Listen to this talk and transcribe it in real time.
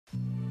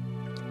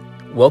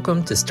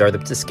Welcome to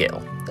Startup to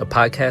Scale, a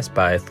podcast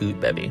by Food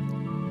Bevy.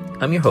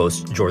 I'm your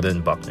host, Jordan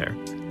Buckner.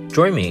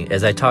 Join me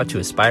as I talk to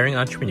aspiring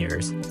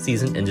entrepreneurs,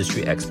 seasoned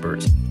industry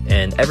experts,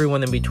 and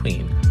everyone in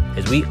between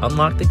as we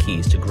unlock the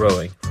keys to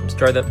growing from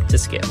startup to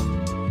scale.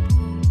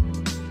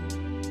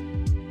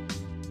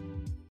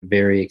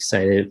 Very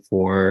excited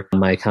for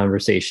my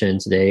conversation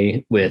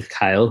today with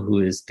Kyle, who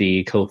is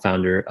the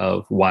co-founder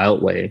of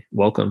Wildway.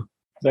 Welcome.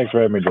 Thanks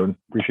for having me, Jordan.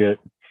 Appreciate it.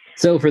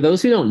 So for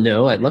those who don't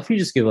know, I'd love for you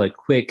to just give a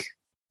quick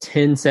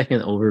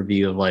 10-second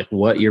overview of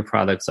what your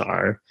products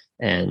are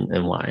and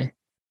why.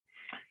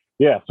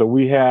 Yeah, so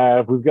we've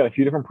got a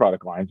few different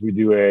product lines. We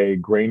do a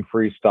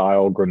grain-free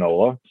style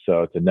granola.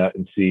 So it's a nut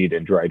and seed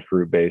and dried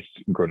fruit based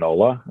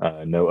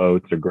granola, no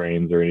oats or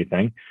grains or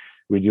anything.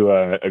 We do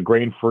a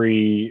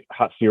grain-free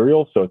hot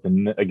cereal. So it's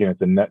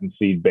a nut and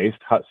seed based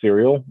hot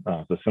cereal.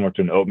 So similar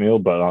to an oatmeal,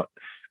 but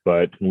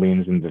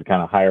leans into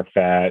kind of higher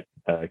fat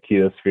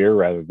keto sphere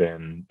rather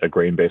than a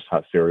grain-based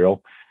hot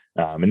cereal.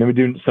 And then we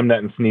do some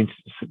nut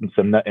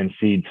and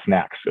seed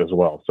snacks as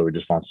well. So we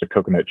just launched a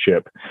coconut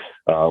chip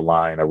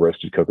line, a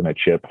roasted coconut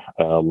chip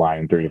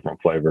line, 3 different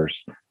flavors,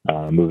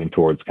 moving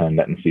towards kind of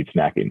nut and seed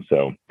snacking.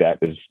 So that's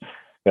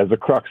the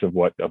crux of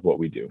what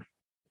we do.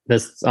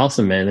 That's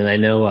awesome, man. And I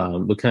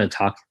know we can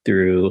talk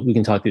through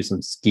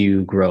some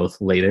SKU growth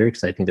later,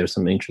 because I think there's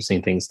some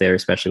interesting things there,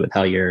 especially with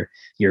how you're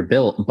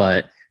built.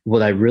 But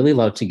what I really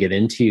love to get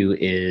into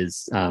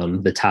is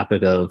the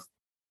topic of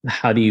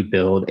how do you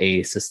build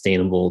a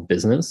sustainable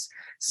business?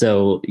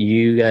 So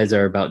you guys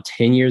are about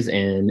 10 years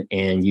in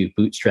and you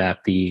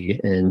bootstrap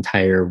the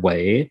entire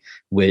way,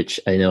 which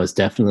I know is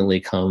definitely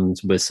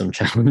comes with some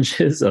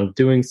challenges of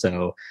doing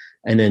so.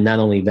 And then not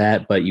only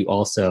that, but you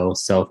also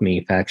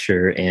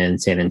self-manufacture in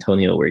San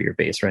Antonio where you're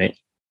based, right?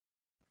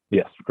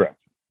 Yes, correct.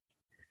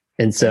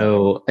 And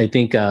so I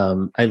think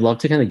I'd love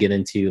to kind of get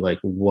into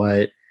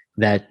what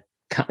that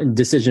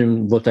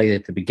decision looked like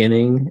at the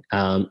beginning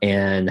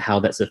and how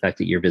that's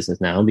affected your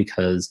business now,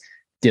 because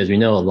as we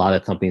know, a lot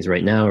of companies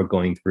right now are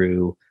going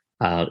through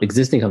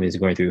existing companies are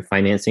going through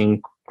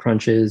financing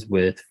crunches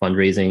with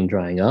fundraising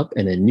drying up,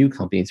 and then new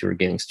companies who are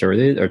getting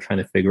started are trying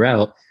to figure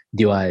out,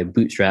 do I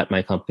bootstrap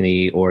my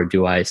company or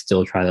do I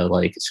still try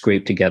to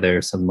scrape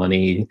together some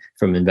money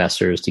from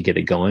investors to get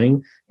it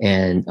going,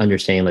 and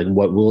understand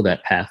what will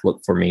that path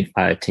look for me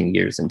 5-10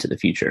 years into the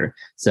future.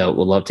 So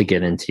we'll love to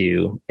get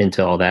into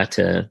all that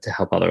to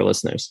help out our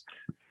listeners.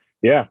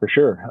 Yeah, for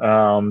sure.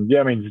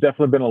 It's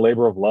definitely been a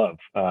labor of love,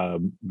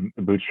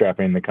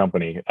 bootstrapping the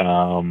company.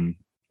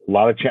 A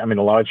lot of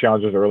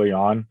challenges early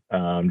on,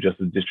 just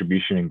the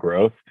distribution and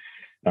growth.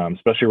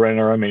 Especially running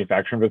our own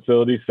manufacturing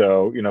facility.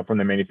 So, from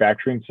the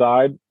manufacturing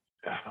side,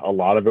 a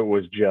lot of it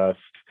was just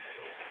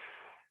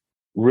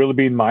really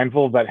being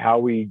mindful about how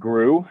we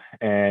grew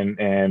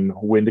and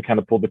when to kind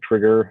of pull the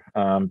trigger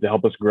to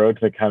help us grow to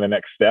the kind of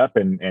next step.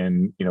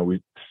 And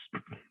we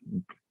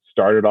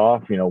started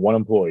off, one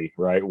employee,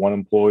 right? One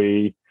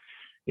employee,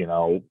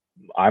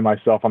 I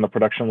myself on the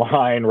production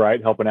line,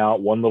 right, helping out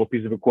one little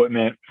piece of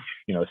equipment,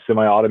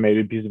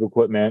 semi-automated piece of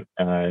equipment,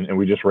 and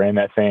we just ran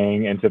that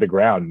thing into the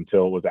ground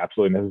until it was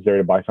absolutely necessary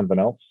to buy something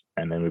else.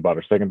 And then we bought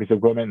our second piece of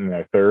equipment and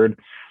our third.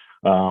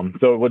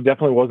 So it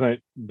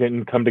definitely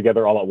didn't come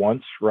together all at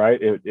once, right?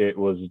 It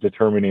was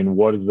determining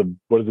what is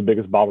the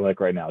biggest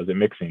bottleneck right now. Is it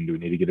mixing? Do we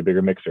need to get a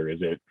bigger mixer?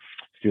 Is it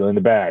sealing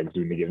the bags?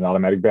 Do we need to get an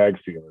automatic bag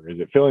sealer? Is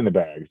it filling the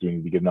bags? Do we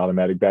need to get an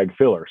automatic bag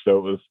filler? So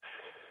it was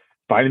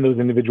finding those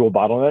individual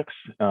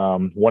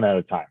bottlenecks one at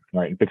a time,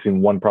 right? And fixing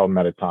one problem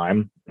at a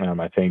time.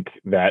 I think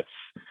that's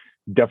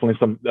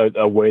definitely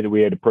a way that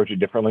we had to approach it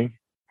differently.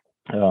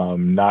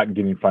 Not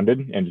getting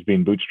funded and just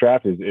being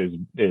bootstrapped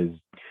is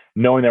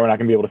knowing that we're not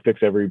going to be able to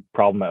fix every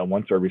problem at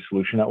once or every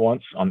solution at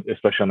once,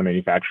 especially on the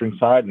manufacturing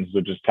side. And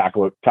so just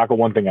tackle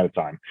one thing at a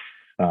time.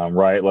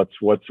 Right?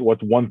 What's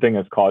one thing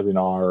that's causing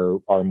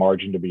our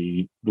margin to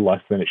be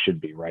less than it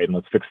should be, right? And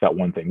let's fix that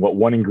one thing. What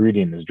one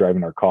ingredient is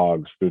driving our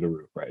COGS through the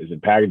roof, right? Is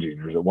it packaging,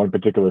 or is it one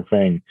particular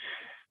thing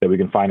that we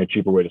can find a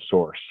cheaper way to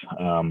source?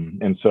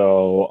 And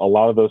so a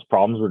lot of those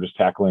problems we're just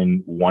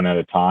tackling one at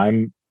a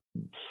time,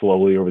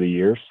 slowly over the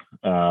years.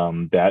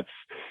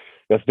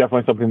 That's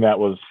definitely something that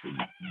was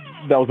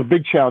a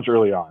big challenge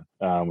early on,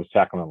 was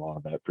tackling a lot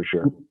of that for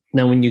sure.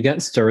 Now, when you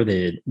got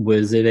started,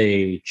 was it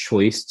a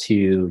choice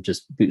to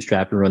just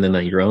bootstrap and run them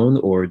on your own,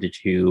 or did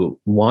you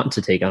want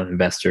to take on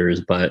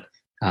investors, but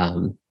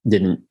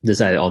didn't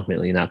decide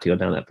ultimately not to go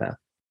down that path?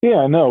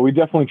 Yeah, no, we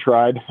definitely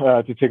tried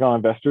to take on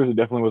investors. It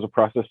definitely was a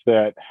process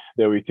that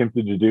we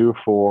attempted to do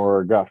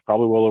for,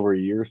 probably well over a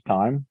year's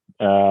time.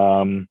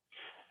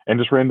 And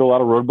just ran into a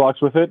lot of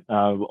roadblocks with it. A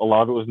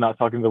lot of it was not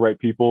talking to the right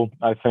people,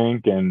 I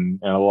think, and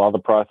a lot of the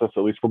process,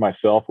 at least for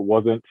myself, it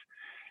wasn't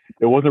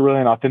really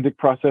an authentic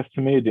process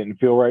to me. It didn't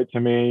feel right to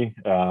me.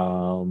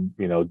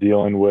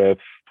 Dealing with,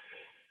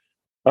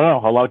 I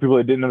don't know, a lot of people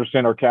that didn't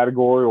understand our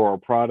category or our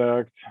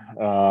product,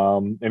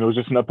 and it was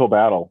just an uphill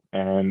battle.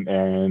 And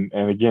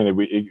again,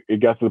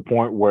 it got to the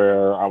point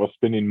where I was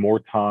spending more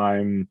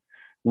time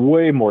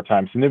way more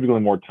time,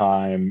 significantly more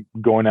time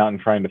going out and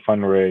trying to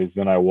fundraise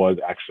than I was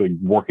actually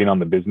working on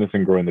the business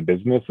and growing the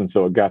business. And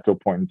so it got to a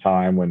point in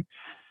time when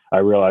I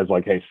realized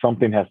like, hey,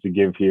 something has to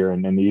give here,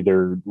 and then we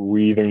either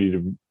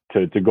need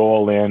to go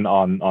all in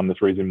on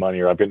this raising money,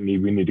 or we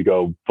need to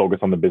go focus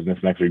on the business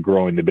and actually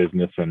growing the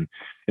business and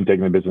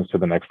taking the business to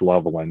the next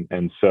level.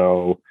 And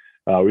so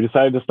we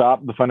decided to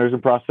stop the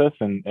fundraising process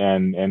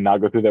and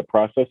not go through that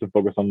process and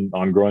focus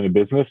on growing the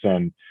business.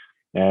 And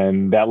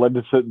that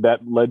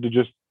led to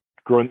just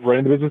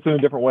running the business in a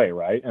different way,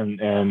 right?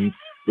 And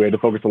we had to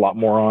focus a lot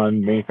more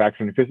on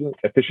manufacturing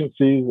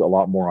efficiencies, a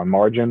lot more on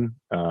margin,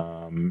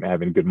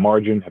 having good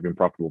margin, having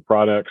profitable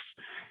products.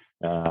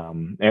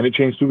 And it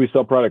changed who we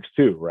sell products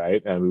to,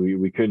 right? And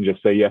we couldn't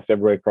just say yes to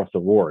everybody across the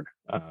board,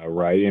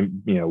 right?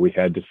 And, we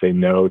had to say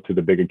no to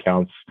the big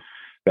accounts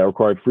that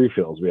required free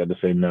fills. We had to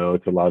say no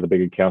to a lot of the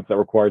big accounts that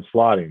required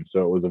slotting.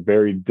 So it was a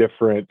very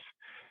different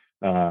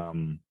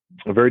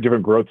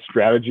growth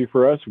strategy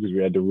for us, because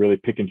we had to really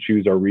pick and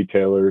choose our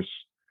retailers,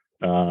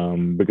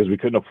 because we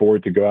couldn't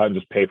afford to go out and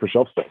just pay for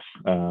shelf space.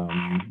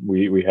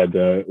 We had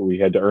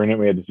to earn it.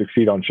 We had to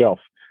succeed on shelf,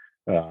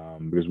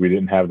 because we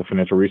didn't have the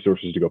financial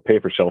resources to go pay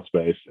for shelf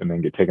space and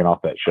then get taken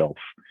off that shelf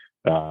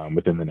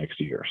within the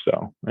next year.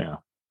 So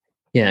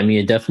yeah, I mean,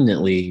 it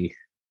definitely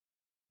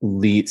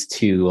leads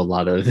to a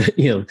lot of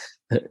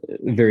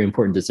very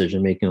important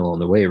decision making along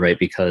the way, right?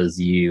 Because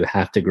you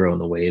have to grow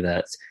in a way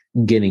that's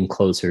getting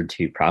closer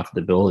to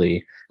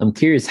profitability. I'm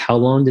curious, how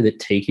long did it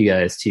take you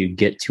guys to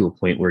get to a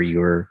point where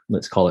you're,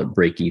 let's call it,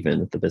 break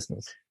even with the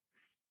business?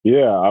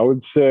 Yeah, I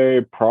would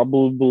say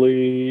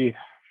probably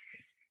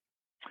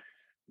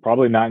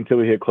not until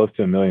we hit close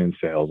to 1 million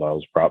sales. I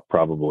was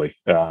probably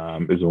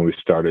is when we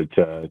started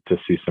to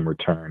see some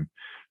return.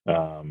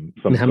 How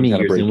many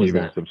years in was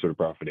that? Some sort of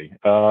profit.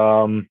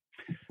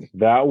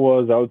 That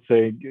was, I would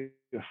say,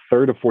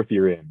 third or fourth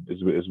year in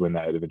is when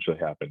that eventually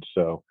happened.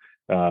 So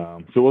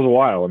it was a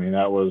while. I mean,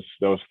 that was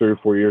 3 or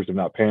 4 years of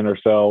not paying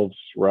ourselves,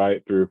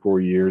 right? 3 or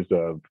 4 years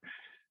of,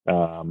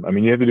 I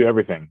mean, you have to do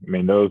everything. I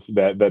mean,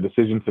 that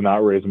decision to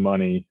not raise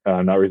money,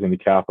 not raise any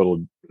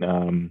capital,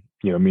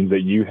 means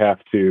that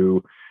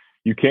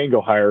you can't go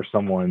hire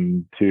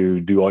someone to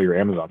do all your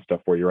Amazon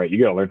stuff for you, right? You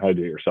got to learn how to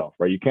do it yourself,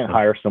 right? You can't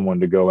hire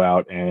someone to go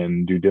out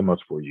and do demos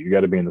for you. You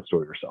got to be in the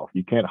store yourself.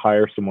 You can't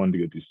hire someone to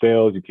go do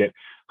sales. You can't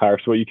hire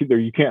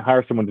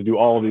someone to do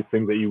all of these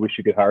things that you wish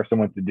you could hire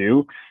someone to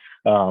do.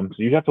 So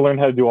you have to learn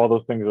how to do all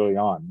those things early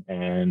on,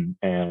 and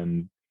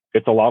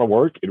it's a lot of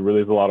work. It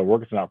really is a lot of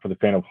work. It's not for the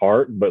faint of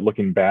heart, but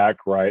looking back,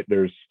 right,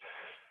 there's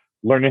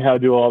learning how to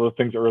do all those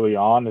things early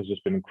on has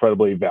just been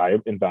incredibly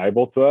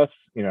invaluable to us,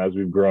 as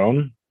we've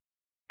grown.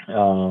 We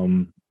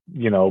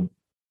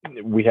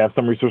have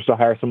some resources to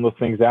hire some of those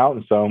things out,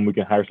 and some we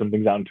can hire some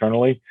things out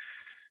internally,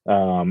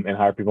 and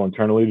hire people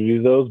internally to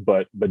do those.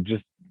 But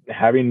just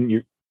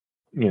having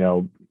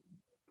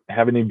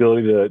having the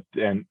ability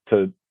and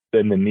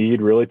the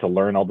need really to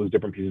learn all those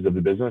different pieces of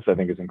the business, I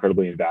think is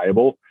incredibly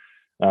invaluable.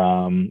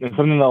 And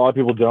something that a lot of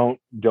people don't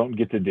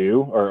get to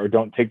do, or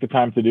don't take the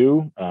time to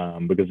do,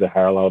 because they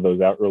hire a lot of those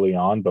out early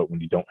on. But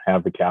when you don't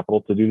have the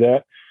capital to do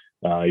that,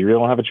 you really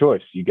don't have a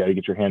choice. You got to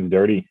get your hands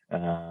dirty.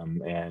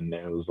 And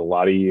it was a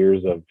lot of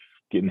years of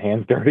getting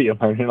hands dirty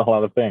and learning a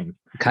lot of things.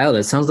 Kyle,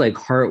 that sounds like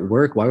hard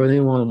work. Why would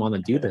anyone want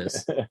to do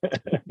this?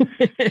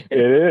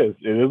 It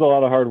is a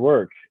lot of hard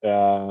work.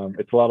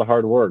 It's a lot of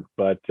hard work,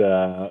 but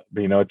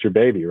it's your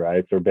baby, right?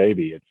 It's our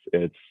baby.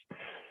 It's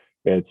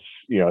I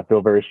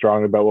feel very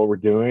strongly about what we're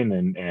doing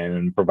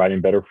and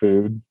providing better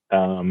food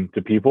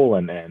to people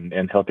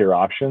and healthier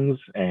options.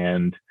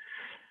 And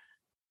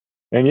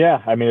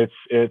yeah, I mean,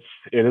 it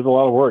is a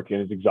lot of work,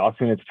 and it's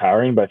exhausting, it's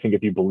tiring, but I think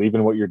if you believe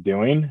in what you're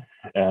doing,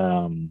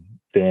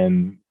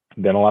 then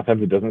a lot of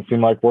times it doesn't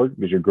seem like work,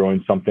 because you're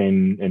growing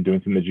something and doing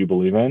something that you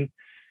believe in.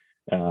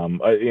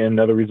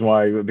 Another reason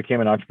why I became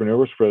an entrepreneur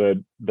was for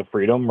the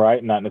freedom,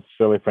 right? Not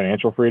necessarily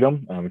financial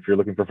freedom. If you're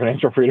looking for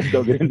financial freedom,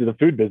 don't get into the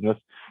food business,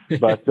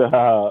 but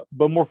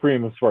more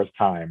freedom as far as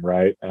time,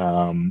 right?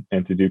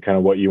 And to do kind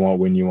of what you want,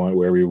 when you want,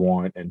 wherever you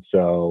want. And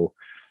so,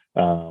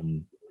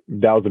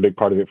 that was a big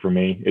part of it for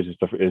me, is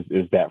just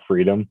is that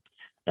freedom.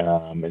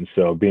 And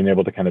so being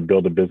able to kind of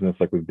build a business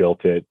like we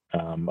built it,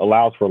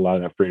 allows for a lot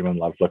of that freedom and a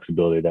lot of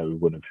flexibility that we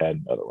wouldn't have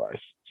had otherwise.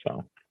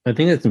 So I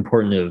think that's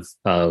important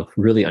of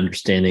really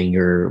understanding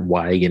your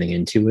why getting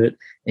into it,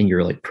 and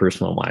your like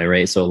personal why,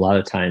 right? So a lot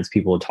of times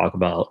people will talk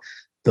about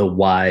the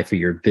why for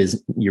your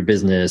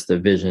business, the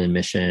vision,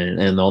 mission,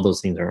 and all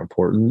those things are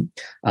important.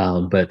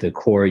 But at the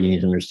core, you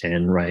need to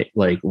understand, right,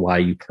 like why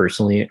you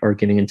personally are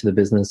getting into the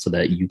business, so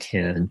that you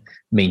can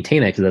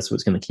maintain it, because that's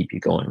what's going to keep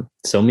you going.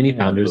 So many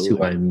founders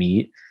Absolutely. Who I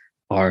meet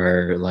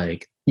are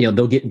like,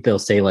 they'll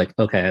say like,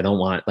 okay, I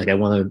want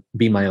to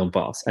be my own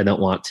boss. I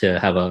don't want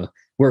to have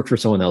work for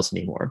someone else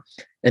anymore.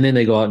 And then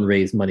they go out and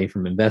raise money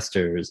from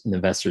investors, and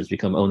investors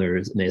become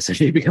owners, and they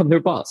essentially become their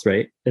boss,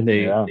 right? And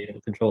they don't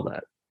control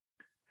that.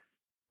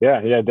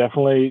 Yeah,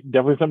 definitely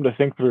something to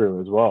think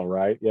through as well,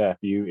 right? Yeah,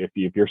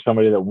 if you're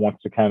somebody that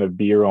wants to kind of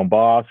be your own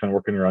boss and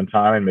work in your own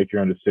time and make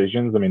your own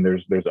decisions, I mean,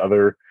 there's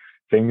other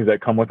things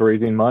that come with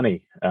raising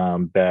money,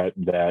 that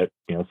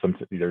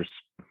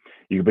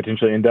you could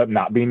potentially end up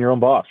not being your own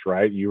boss,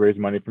 right? You raise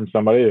money from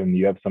somebody and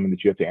you have someone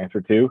that you have to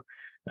answer to.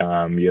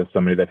 You have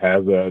somebody that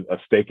has a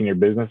stake in your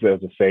business, that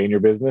has a say in your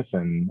business,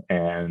 and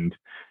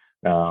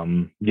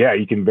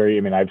you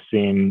can I've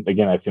seen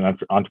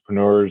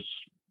entrepreneurs,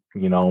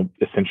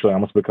 essentially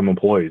almost become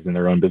employees in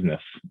their own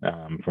business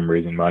from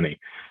raising money.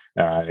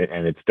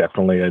 And it's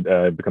definitely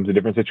becomes a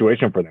different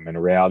situation for them, and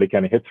a reality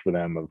kind of hits for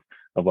them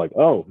of like,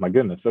 oh my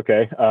goodness,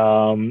 okay,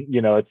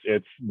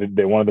 it's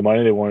they wanted the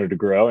money, they wanted to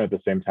grow, and at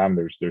the same time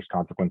there's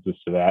consequences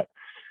to that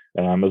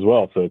as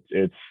well. So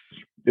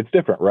it's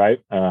different,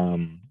 right?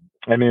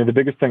 The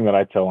biggest thing that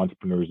I tell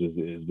entrepreneurs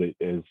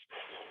is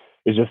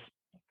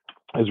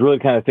really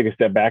kind of take a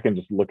step back and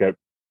just look at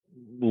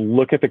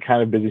the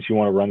kind of business you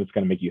want to run that's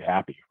going to make you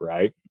happy,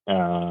 right?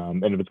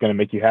 And if it's going to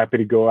make you happy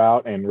to go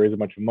out and raise a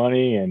bunch of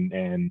money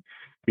and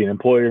be an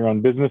employee in your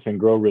own business and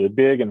grow really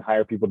big and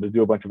hire people to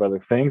do a bunch of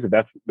other things, if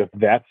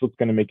that's what's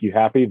going to make you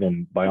happy,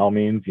 then by all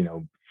means,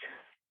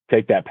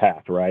 take that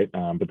path, right?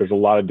 But there's a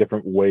lot of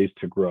different ways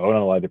to grow and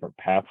a lot of different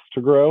paths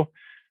to grow.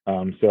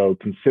 So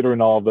considering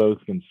all of those,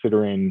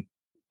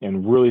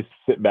 and really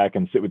sit back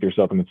and sit with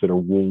yourself and consider,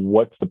 well,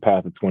 what's the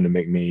path that's going to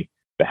make me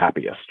the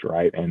happiest,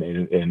 right?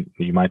 And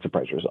you might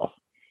surprise yourself.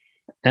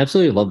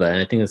 Absolutely love that.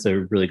 And I think that's a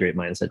really great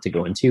mindset to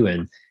go into.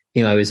 And,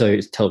 I always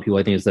tell people,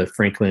 I think it's the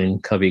Franklin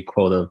Covey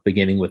quote of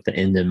beginning with the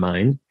end in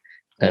mind.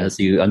 So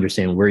you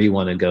understand where you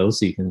want to go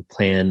so you can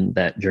plan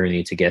that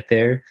journey to get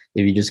there.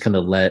 If you just kind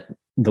of let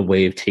the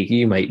wave take you,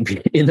 you might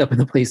end up in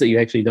a place that you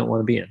actually don't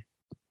want to be in.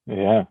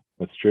 Yeah,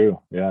 that's true.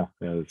 Yeah,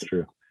 that's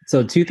true.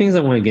 So 2 things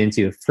I want to get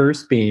into.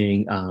 First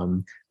being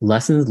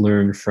lessons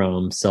learned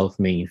from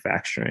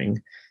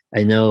self-manufacturing.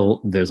 I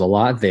know there's a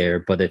lot there,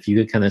 but if you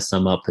could kind of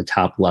sum up the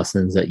top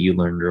lessons that you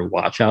learned or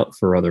watch out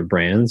for other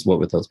brands, what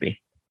would those be?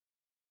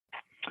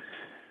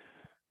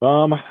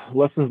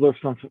 Lessons learned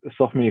from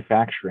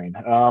self-manufacturing.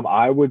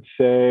 I would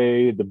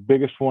say the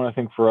biggest one I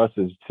think for us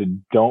is to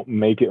don't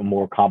make it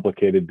more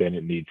complicated than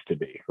it needs to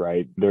be,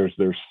 right? There's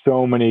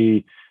so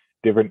many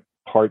different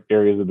part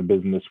areas of the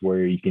business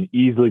where you can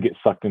easily get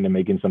sucked into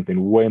making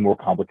something way more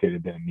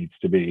complicated than it needs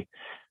to be.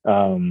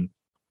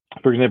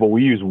 For example,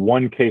 we use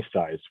one case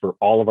size for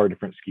all of our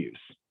different SKUs.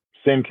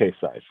 Same case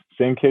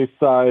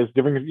size,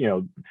 different,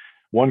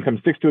 one comes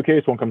 6 to a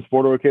case, one comes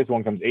 4 to a case,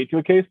 one comes 8 to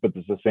a case, but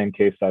it's the same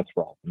case size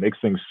for all. It makes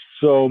things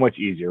so much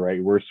easier,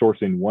 right? We're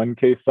sourcing one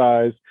case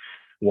size,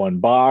 one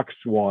box,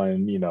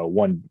 one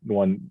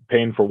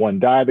paying for one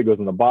die that goes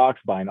in the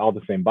box, buying all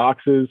the same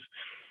boxes,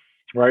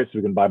 right? So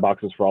we can buy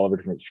boxes for all of our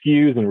different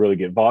SKUs and really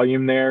get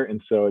volume there.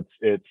 And so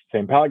it's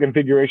same pallet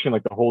configuration,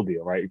 like the whole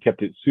deal, right? We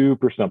kept it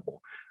super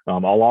simple.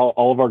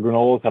 All of our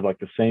granolas have like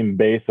the same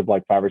base of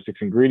like 5 or 6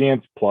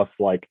 ingredients, plus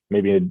like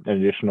maybe an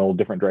additional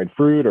different dried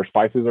fruit or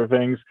spices or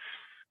things.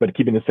 But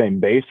keeping the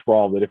same base for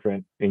all the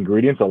different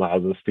ingredients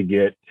allows us to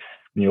get,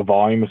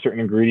 volume of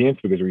certain ingredients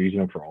because we're using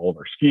them for all of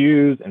our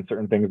SKUs and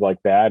certain things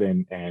like that.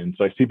 And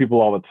so I see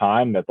people all the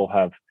time that they'll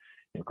have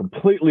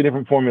completely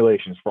different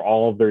formulations for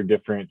all of their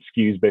different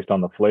SKUs based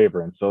on the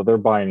flavor. And so they're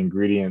buying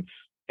ingredients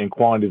in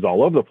quantities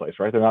all over the place,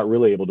 right? They're not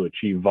really able to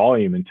achieve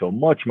volume until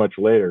much, much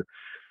later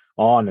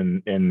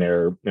on in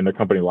their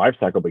company life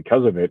cycle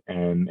because of it.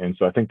 And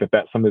so I think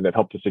that's something that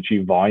helped us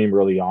achieve volume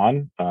early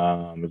on.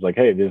 It's like,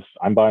 hey,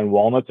 I'm buying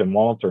walnuts, and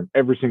walnuts are in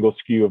every single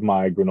SKU of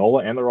my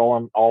granola, and they're all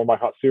in all of my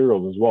hot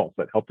cereals as well.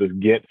 So that helped us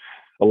get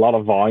a lot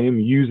of volume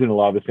using a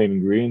lot of the same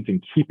ingredients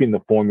and keeping the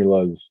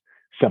formulas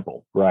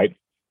simple, right?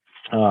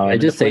 I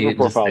just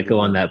echo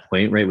on that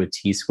point, right? With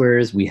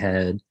T-Squares, we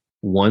had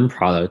one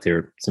product,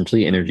 they're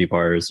essentially energy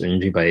bars or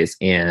energy bites,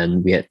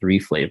 and we had 3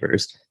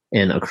 flavors.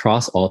 And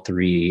across all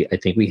 3, I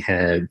think we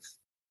had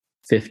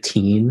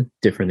 15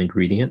 different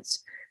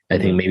ingredients. I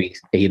think maybe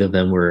 8 of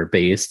them were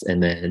based,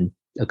 and then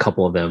a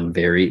couple of them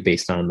vary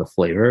based on the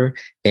flavor.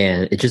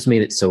 And it just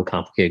made it so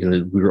complicated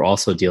because we were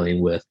also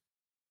dealing with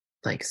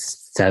like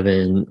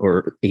 7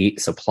 or 8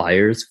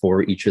 suppliers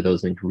for each of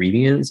those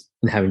ingredients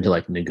and having to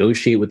like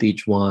negotiate with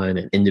each one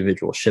and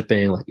individual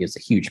shipping. Like it's a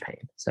huge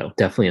pain. So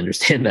definitely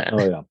understand that.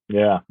 Oh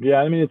yeah.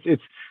 I mean,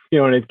 it's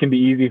and it can be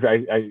easy.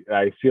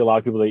 I see a lot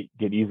of people that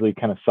get easily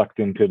kind of sucked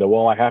into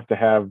I have to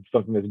have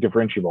something that's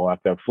differentiable. I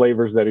have to have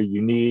flavors that are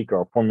unique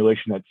or a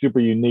formulation that's super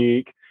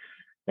unique.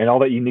 And all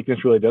that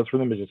uniqueness really does for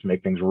them is just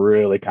make things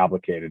really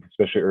complicated,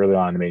 especially early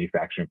on in the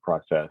manufacturing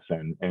process.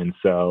 And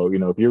so,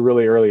 if you're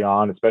really early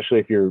on, especially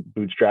if you're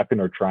bootstrapping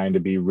or trying to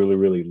be really,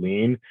 really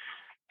lean,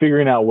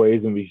 figuring out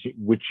ways in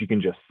which you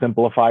can just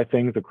simplify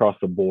things across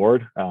the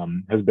board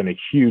has been a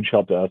huge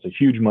help to us, a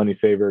huge money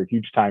saver, a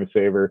huge time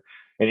saver.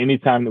 And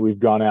anytime that we've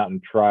gone out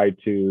and tried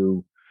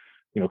to,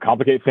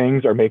 complicate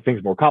things or make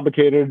things more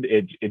complicated,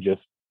 it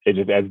just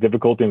adds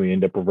difficulty, and we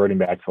end up reverting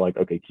back to like,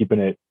 okay, keeping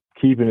it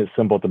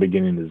simple at the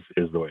beginning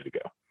is the way to go.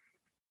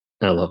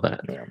 I love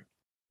that. Yeah.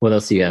 What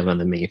else do you have on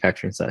the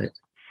manufacturing side?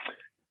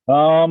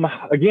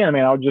 Again,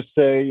 I would just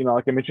say,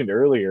 like I mentioned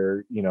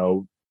earlier,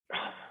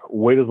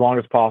 wait as long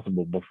as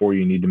possible before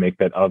you need to make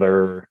that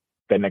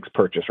next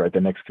purchase, right?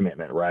 The next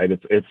commitment, right?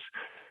 It's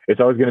it's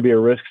always going to be a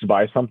risk to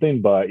buy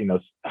something, but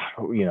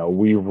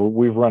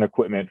we've run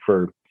equipment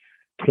for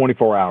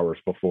 24 hours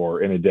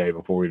in a day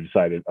before we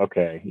decided,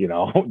 okay,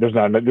 there's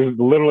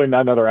literally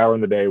not another hour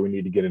in the day we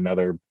need to get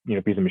another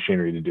piece of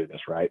machinery to do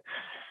this, right?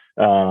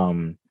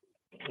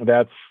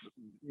 That's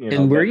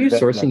And where are you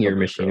sourcing your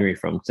machinery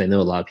from? Because I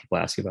know a lot of people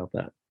ask you about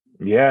that.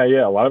 Yeah,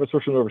 a lot of it's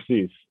sourced from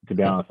overseas, to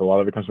be honest. A lot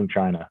of it comes from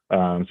China.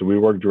 So we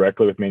work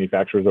directly with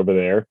manufacturers over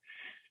there.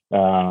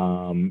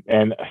 And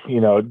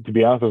to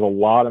be honest, there's a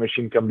lot of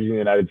machine companies in the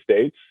United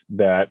States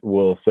that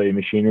will say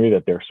machinery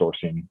that they're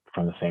sourcing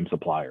from the same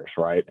suppliers,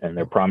 right? And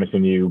they're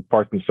promising you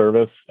parts and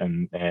service,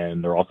 and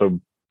they're also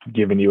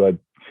giving you a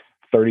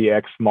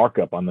 30x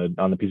markup on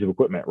the piece of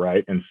equipment,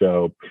 right? And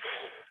so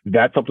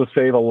that's helped us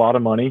save a lot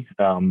of money,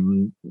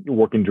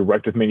 working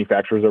direct with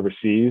manufacturers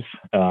overseas,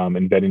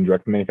 and vetting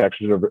direct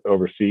manufacturers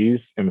overseas.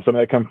 And some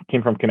of that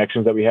came from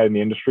connections that we had in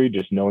the industry,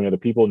 just knowing other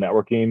people,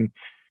 networking.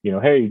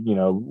 Hey,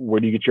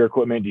 where do you get your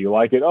equipment? Do you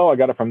like it? Oh, I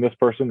got it from this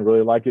person,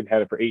 really like it,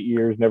 had it for 8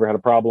 years, never had a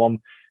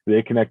problem.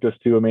 They connect us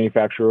to a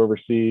manufacturer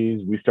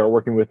overseas. We start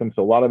working with them.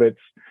 So a lot of it's,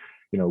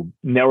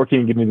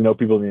 networking, getting to know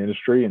people in the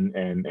industry,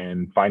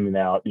 and finding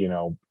out,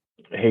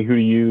 hey, who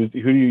do you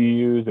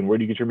use and where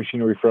do you get your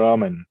machinery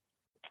from? And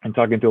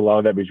talking to a lot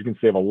of that, because you can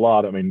save a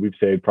lot. I mean, we've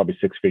saved probably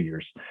 6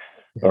 figures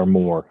or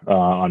more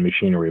on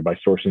machinery by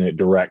sourcing it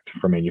direct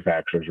from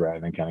manufacturers rather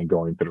than kind of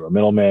going through a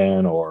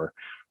middleman or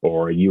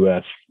a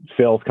U.S.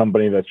 sales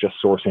company that's just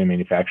sourcing and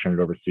manufacturing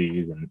it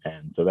overseas.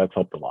 And so that's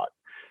helped a lot.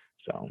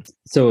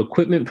 So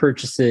equipment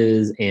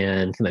purchases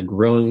and kind of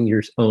growing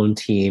your own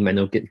team, I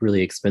know get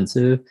really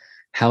expensive.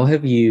 How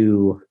have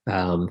you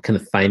kind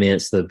of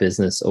financed the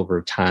business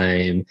over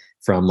time,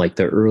 from like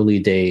the early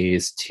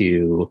days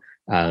to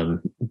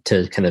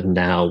kind of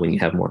now when you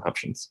have more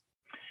options?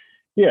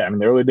 Yeah, I mean,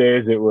 the early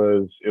days, it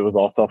was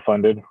all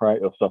self-funded, right?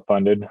 It was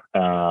self-funded.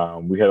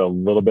 We had a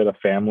little bit of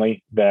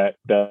family that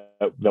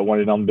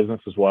wanted on the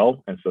business as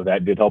well, and so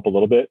that did help a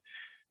little bit.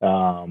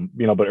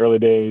 But early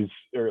days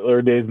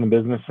in the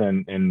business,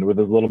 and with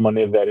as little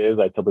money as that is,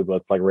 I tell people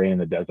it's like rain in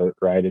the desert,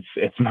 right?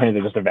 It's money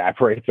that just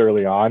evaporates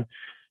early on.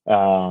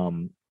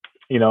 And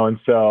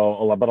so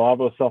a lot of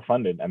it was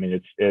self-funded. I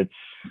mean, it's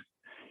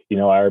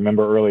I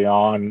remember early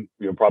on,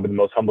 probably the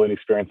most humbling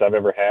experience I've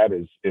ever had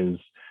is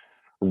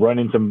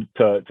running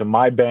to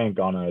my bank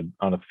on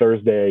a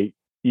Thursday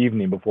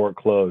evening before it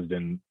closed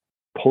and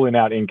pulling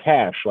out in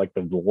cash like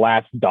the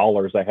last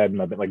dollars I had in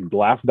my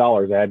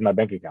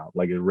bank account.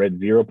 Like it read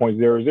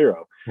 0.00.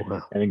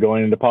 Wow. And then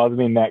going and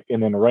depositing that,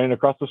 and then running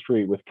across the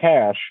street with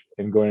cash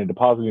and going and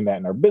depositing that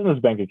in our business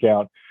bank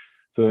account,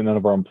 so that none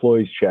of our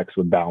employees' checks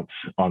would bounce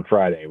on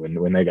Friday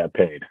when they got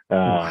paid.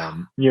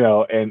 Wow.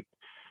 And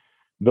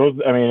those,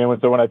 I mean,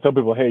 and so when I tell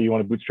people, hey, you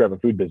want to bootstrap a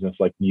food business,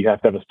 like you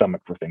have to have a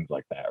stomach for things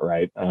like that,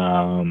 right?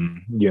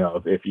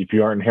 If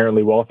you aren't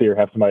inherently wealthy or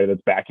have somebody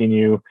that's backing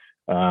you,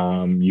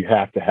 you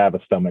have to have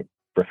a stomach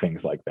for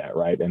things like that,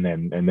 right? And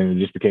then it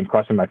just became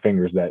crossing my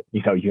fingers that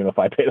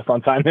Unify paid us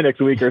on time the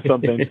next week or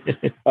something,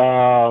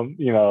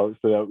 so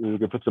that we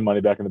could put some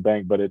money back in the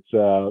bank. But it's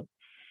I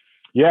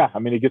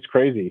mean, it gets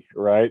crazy,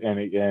 right?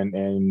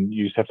 And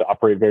you just have to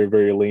operate very,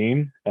 very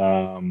lean.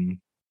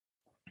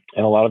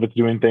 And a lot of it's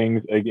doing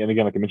things, again,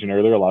 like I mentioned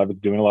earlier, a lot of it's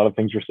doing a lot of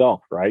things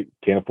yourself, right?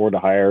 Can't afford to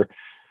hire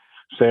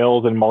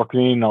sales and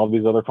marketing and all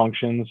these other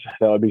functions.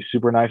 That would be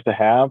super nice to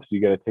have. So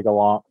you got to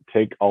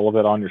take all of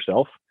it on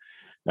yourself.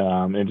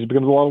 And it just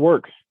becomes a lot of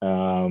work.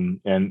 And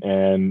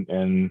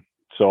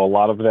so a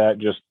lot of that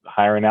just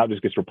hiring out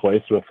just gets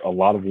replaced with a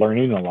lot of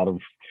learning and a lot of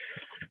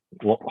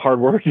hard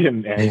work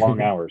and long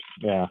hours.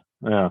 Yeah.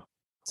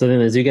 So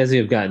then as you guys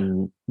have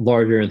gotten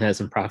larger and had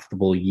some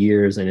profitable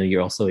years, I know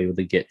you're also able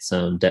to get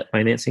some debt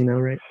financing now,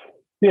 right?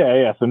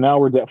 Yeah. So now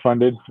we're debt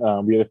funded.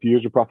 We had a few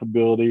years of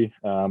profitability,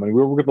 and we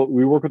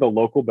work with a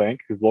local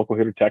bank who's local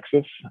here to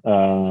Texas,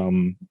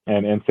 and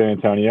San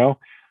Antonio.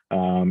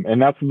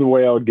 And that's the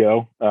way I would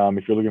go.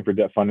 If you're looking for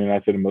debt funding, I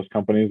say to most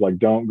companies, like,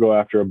 don't go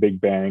after a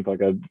big bank, like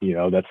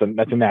that's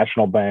a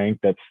national bank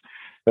that's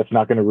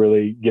not going to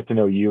really get to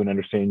know you and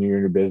understand you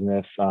and your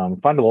business.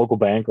 Find a local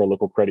bank or a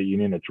local credit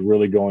union that's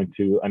really going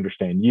to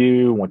understand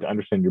you, want to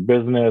understand your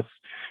business.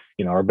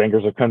 Our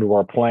bankers have come to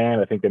our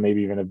plant. I think they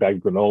maybe even have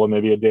bagged granola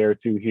maybe a day or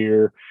two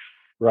here,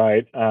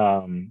 right?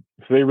 So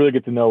they really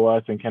get to know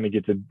us and kind of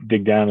get to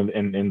dig down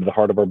into the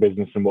heart of our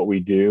business and what we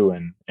do.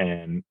 And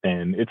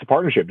it's a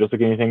partnership, just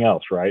like anything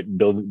else, right?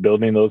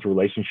 Building those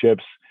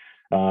relationships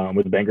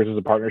with bankers as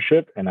a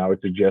partnership. And I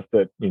would suggest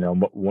that,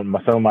 some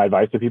of my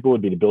advice to people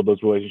would be to build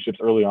those relationships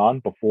early on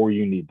before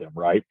you need them,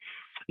 right?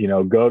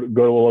 Go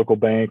to a local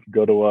bank,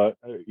 go to a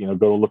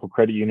local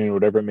credit union,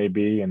 whatever it may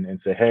be,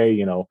 and say,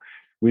 hey,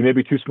 we may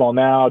be too small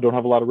now, don't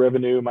have a lot of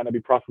revenue, might not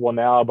be profitable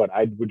now, but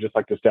I would just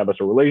like to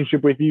establish a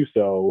relationship with you.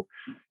 So,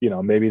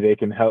 maybe they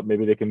can help,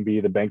 maybe they can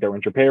be the bank that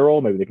runs your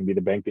payroll, maybe they can be the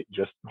bank that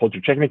just holds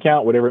your checking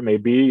account, whatever it may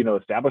be,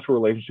 establish a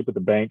relationship with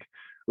the bank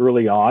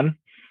early on.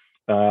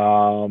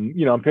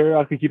 And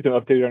periodically keep them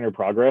updated on your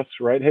progress,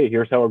 right? Hey,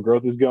 here's how our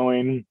growth is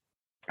going.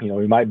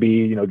 We might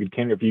be, good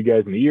candidate for you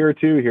guys in a year or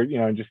two here,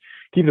 and just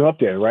keep them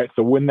updated, right?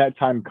 So when that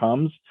time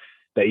comes,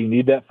 that you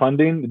need that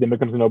funding, then it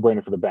becomes a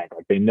no-brainer for the bank.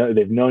 Like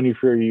they've known you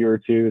for a year or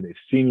two, they've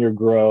seen your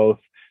growth.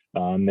 They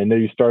know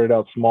you started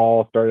out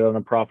small, started out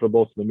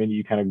unprofitable. So the minute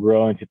you kind of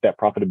grow and hit that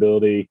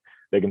profitability,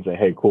 they can say,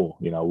 "Hey, cool,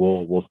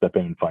 we'll step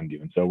in and fund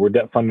you." And so we're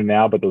debt funded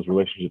now, but those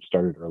relationships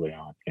started early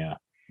on. Yeah.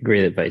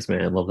 Great advice,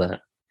 man. I love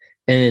that.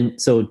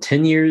 And so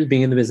 10 years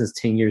being in the business,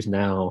 10 years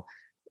now,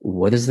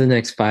 what does the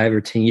next 5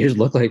 or 10 years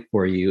look like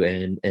for you?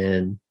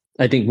 And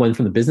I think one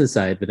from the business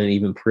side, but then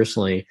even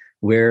personally,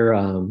 what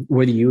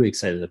are you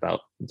excited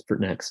about for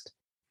next?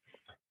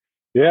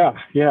 Yeah.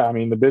 I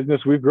mean, the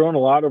business, we've grown a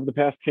lot over the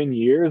past 10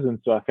 years. And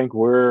so I think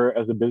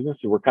as a business,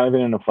 we're kind of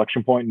in an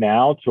inflection point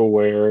now to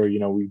where,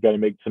 we've got to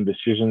make some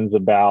decisions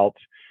about,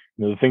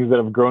 the things that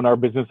have grown our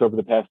business over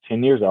the past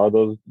 10 years. Are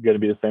those going to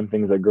be the same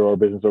things that grow our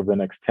business over the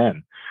next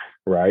 10?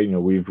 Right.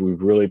 We've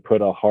really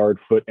put a hard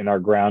foot in our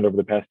ground over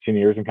the past 10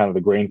 years in kind of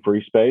the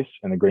grain-free space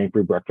and the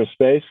grain-free breakfast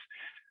space.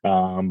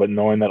 But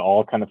knowing that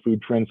all kind of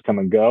food trends come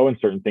and go and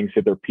certain things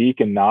hit their peak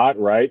and not,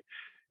 right?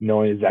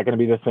 Knowing, is that going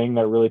to be the thing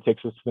that really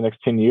takes us to the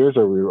next 10 years?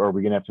 Or are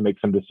we going to have to make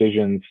some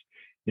decisions,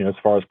 as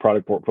far as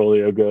product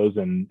portfolio goes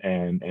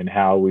and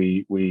how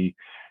we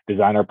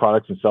design our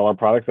products and sell our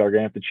products that are going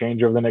to have to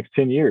change over the next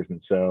 10 years.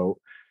 And so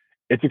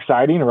it's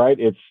exciting, right?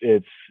 It's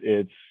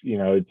you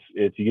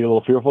get a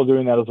little fearful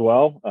doing that as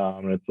well.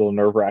 And it's a little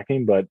nerve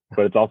wracking, but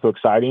it's also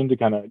exciting to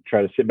kind of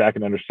try to sit back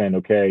and understand,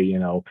 okay,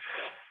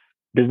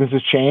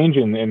 businesses change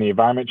and the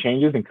environment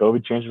changes, and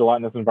COVID changed a lot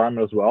in this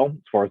environment as well,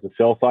 as far as the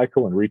sales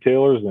cycle and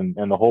retailers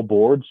and the whole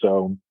board.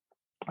 So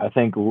I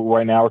think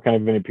right now we're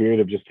kind of in a period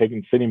of just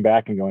sitting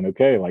back and going,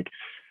 okay, like,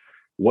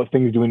 what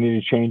things do we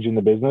need to change in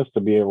the business to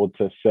be able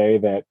to say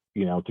that,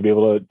 to be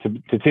able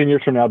to 10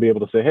 years from now, be able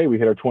to say, hey, we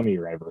hit our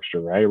 20-year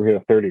anniversary, right? We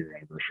hit a 30-year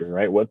anniversary,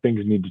 right? What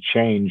things need to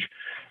change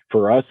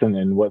for us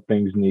and what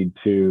things need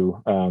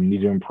to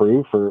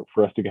improve for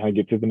us to kind of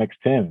get to the next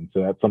 10. And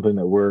so that's something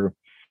that we're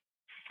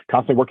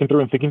constantly working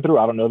through and thinking through.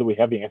 I don't know that we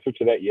have the answer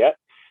to that yet,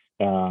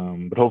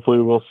 but hopefully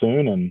we will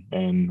soon,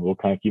 and we'll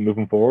kind of keep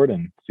moving forward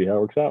and see how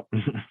it works out.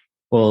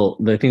 Well,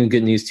 I think the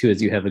good news too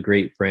is you have a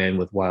great brand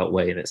with Wild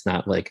Way, and it's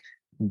not like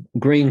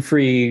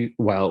grain-free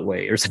Wild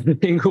Way or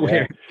something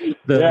where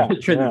the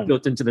trend is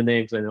built into the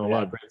name. So I know a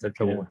lot of brands have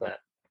trouble with that.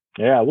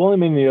 Yeah. Well, I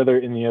mean, the other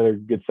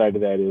good side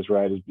of that is,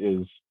 right,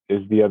 is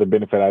the other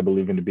benefit I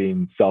believe in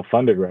being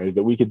self-funded, right, is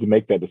that we get to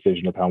make that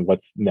decision upon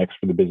what's next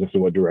for the business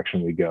and what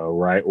direction we go,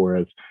 right?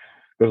 Whereas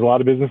there's a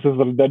lot of businesses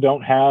that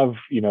don't have,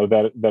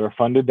 that are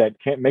funded,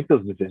 that can't make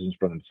those decisions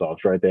for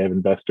themselves, right? They have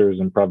investors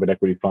and private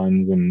equity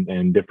funds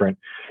and different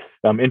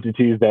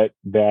entities that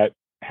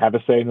have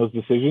a say in those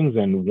decisions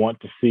and want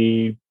to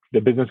see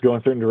the business go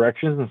in certain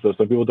directions. And so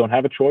some people don't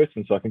have a choice.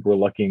 And so I think we're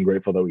lucky and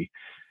grateful that we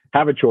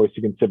have a choice.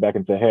 You can sit back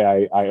and say,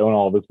 hey, I own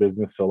all of this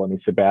business, so let me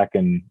sit back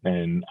and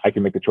I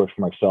can make the choice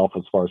for myself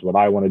as far as what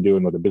I want to do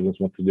and what the business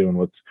wants to do and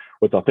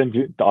what's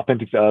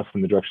authentic to us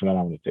and the direction that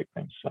I want to take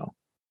things. So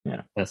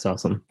yeah, that's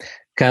awesome.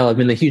 Kyle, I've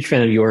been a huge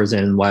fan of yours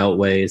and Wild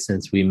Way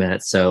since we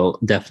met. So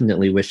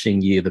definitely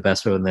wishing you the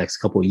best over the next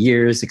couple of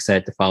years.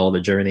 Excited to follow the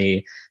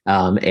journey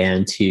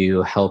and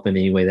to help in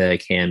any way that I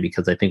can,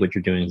 because I think what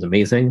you're doing is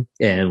amazing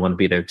and want to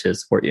be there to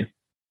support you.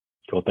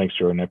 Cool. Thanks,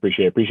 Jordan. I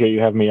appreciate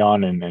you having me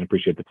on and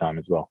appreciate the time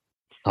as well.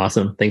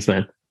 Awesome. Thanks,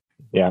 man.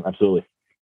 Yeah, absolutely.